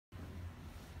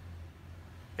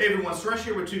Hey everyone, Suresh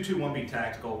here with 221B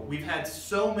Tactical. We've had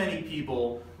so many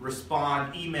people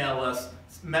respond, email us,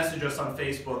 message us on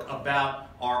Facebook about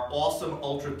our awesome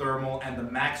Ultra-Thermal and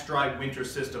the Maxx-Dri Winter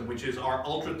System, which is our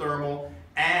Ultra-Thermal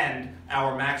and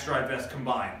our Maxx-Dri Vest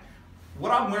combined.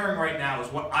 What I'm wearing right now is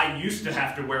what I used to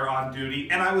have to wear on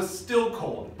duty, and I was still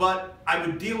cold, but I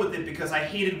would deal with it because I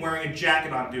hated wearing a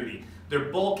jacket on duty. They're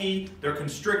bulky, they're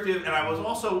constrictive, and I was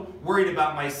also worried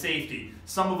about my safety.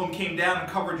 Some of them came down and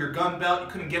covered your gun belt, you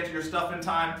couldn't get to your stuff in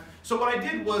time. So what I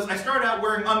did was I started out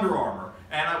wearing Under Armour,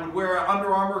 and I would wear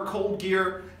Under Armour cold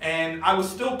gear, and I was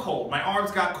still cold. My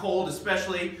arms got cold,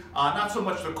 especially, not so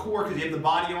much the core because you have the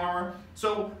body armor.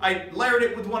 So I layered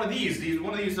it with one of these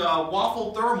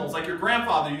waffle thermals like your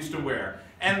grandfather used to wear.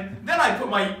 And then I put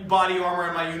my body armor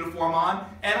and my uniform on,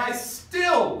 and I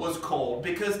still was cold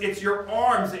because it's your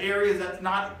arms, the areas that's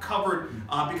not covered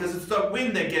because it's the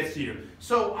wind that gets to you.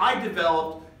 So I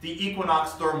developed the Equinoxx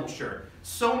Thermal shirt.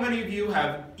 So many of you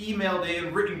have emailed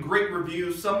in, written great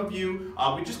reviews. Some of you,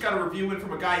 we just got a review in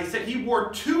from a guy. He said he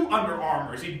wore 2 Under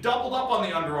Armours. He doubled up on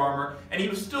the Under Armour, and he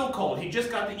was still cold. He just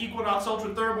got the Equinoxx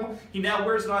Ultra-Thermal. He now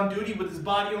wears it on duty with his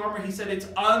body armor. He said it's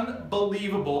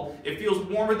unbelievable. It feels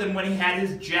warmer than when he had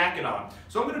his jacket on.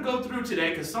 So I'm going to go through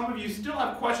today, because some of you still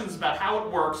have questions about how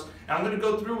it works, and I'm going to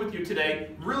go through with you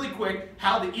today, really quick,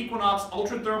 how the Equinoxx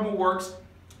Ultra-Thermal works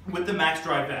with the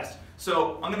Maxx-Dri Vest.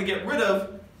 So I'm going to get rid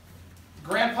of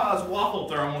Grandpa's waffle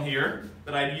thermal here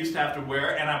that I used to have to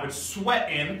wear, and I would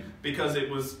sweat in because it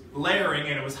was layering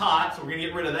and it was hot, so we're going to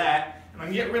get rid of that. And I'm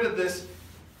going to get rid of this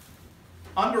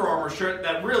Under Armour shirt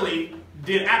that really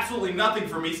did absolutely nothing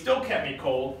for me, still kept me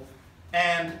cold,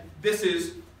 and this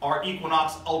is our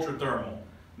Equinoxx Ultra-Thermal.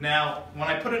 Now, when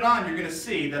I put it on, you're going to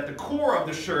see that the core of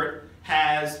the shirt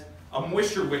has a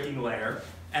moisture wicking layer,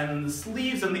 and the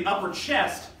sleeves and the upper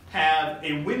chest have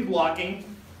a wind blocking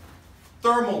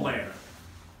thermal layer.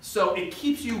 So it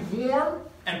keeps you warm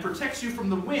and protects you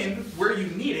from the wind where you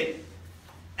need it,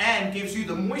 and gives you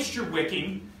the moisture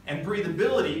wicking and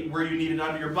breathability where you need it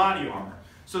under your body armor.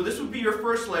 So this would be your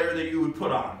first layer that you would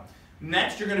put on.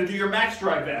 Next, you're going to do your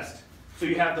Maxx-Dri Vest. So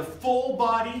you have the full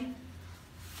body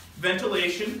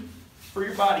ventilation for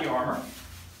your body armor.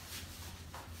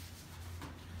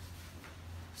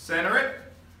 Center it.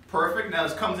 Perfect. Now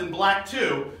this comes in black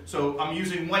too, so I'm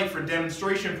using white for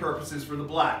demonstration purposes for the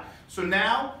black. So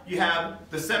now you have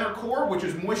the center core, which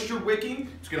is moisture wicking.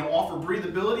 It's going to offer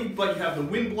breathability, but you have the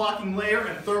wind blocking layer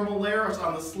and thermal layers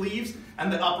on the sleeves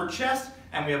and the upper chest,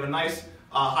 and we have a nice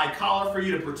high collar for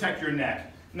you to protect your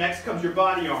neck. Next comes your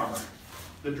body armor,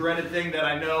 the dreaded thing that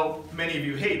I know many of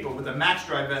you hate, but with a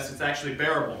Maxx-Dri Vest it's actually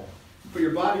bearable. Put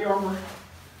your body armor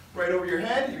right over your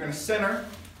head. You're going to center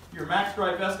your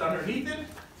Maxx-Dri Vest underneath it.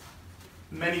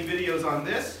 Many videos on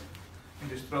this, and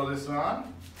just throw this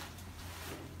on.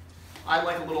 I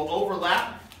like a little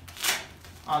overlap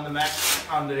on the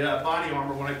body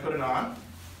armor when I put it on.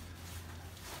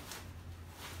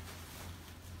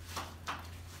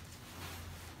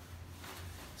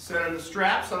 Center the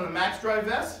straps on the Maxx-Dri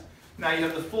Vest. Now you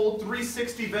have the full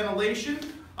 360 ventilation,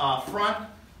 front,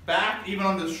 back, even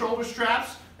on the shoulder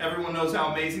straps. Everyone knows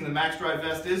how amazing the Maxx-Dri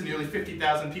Vest is, nearly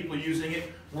 50,000 people using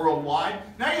it worldwide.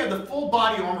 Now you have the full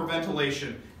body armor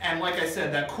ventilation, and like I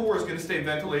said, that core is going to stay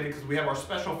ventilated because we have our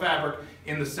special fabric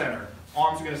in the center.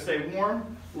 Arms are going to stay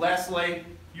warm. Lastly,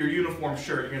 your uniform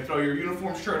shirt. You're going to throw your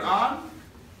uniform shirt on,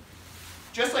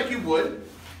 just like you would.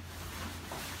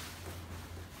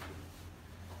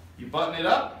 You button it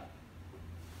up.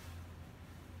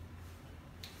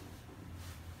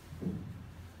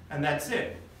 And that's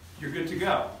it. You're good to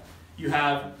go. You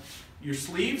have your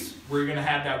sleeves, where you're going to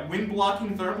have that wind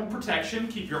blocking thermal protection,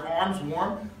 keep your arms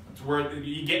warm. That's where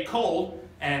you get cold,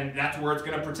 and that's where it's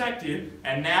going to protect you.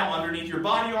 And now underneath your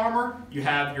body armor, you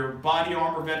have your body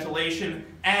armor ventilation,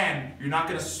 and you're not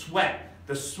going to sweat.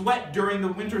 The sweat during the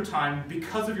winter time,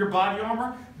 because of your body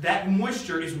armor, that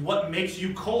moisture is what makes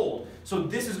you cold. So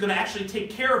this is going to actually take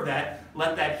care of that,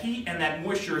 let that heat and that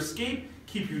moisture escape,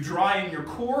 keep you dry in your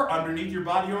core underneath your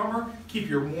body armor, keep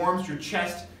your arms, your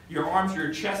chest,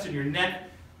 and your neck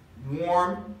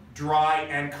warm, dry,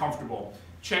 and comfortable.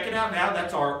 Check it out now.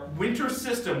 That's our winter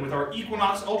system with our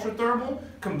Equinoxx Ultra-Thermal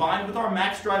combined with our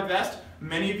Maxx-Dri Vest.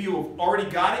 Many of you have already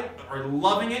got it, are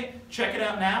loving it. Check it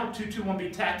out now,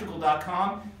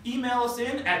 221btactical.com. Email us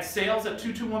in at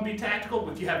sales@221btactical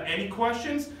if you have any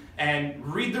questions, and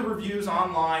read the reviews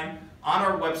online on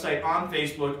our website, on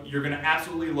Facebook. You're going to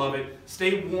absolutely love it.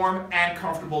 Stay warm and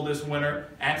comfortable this winter,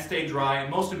 and stay dry,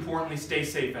 and most importantly, stay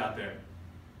safe out there.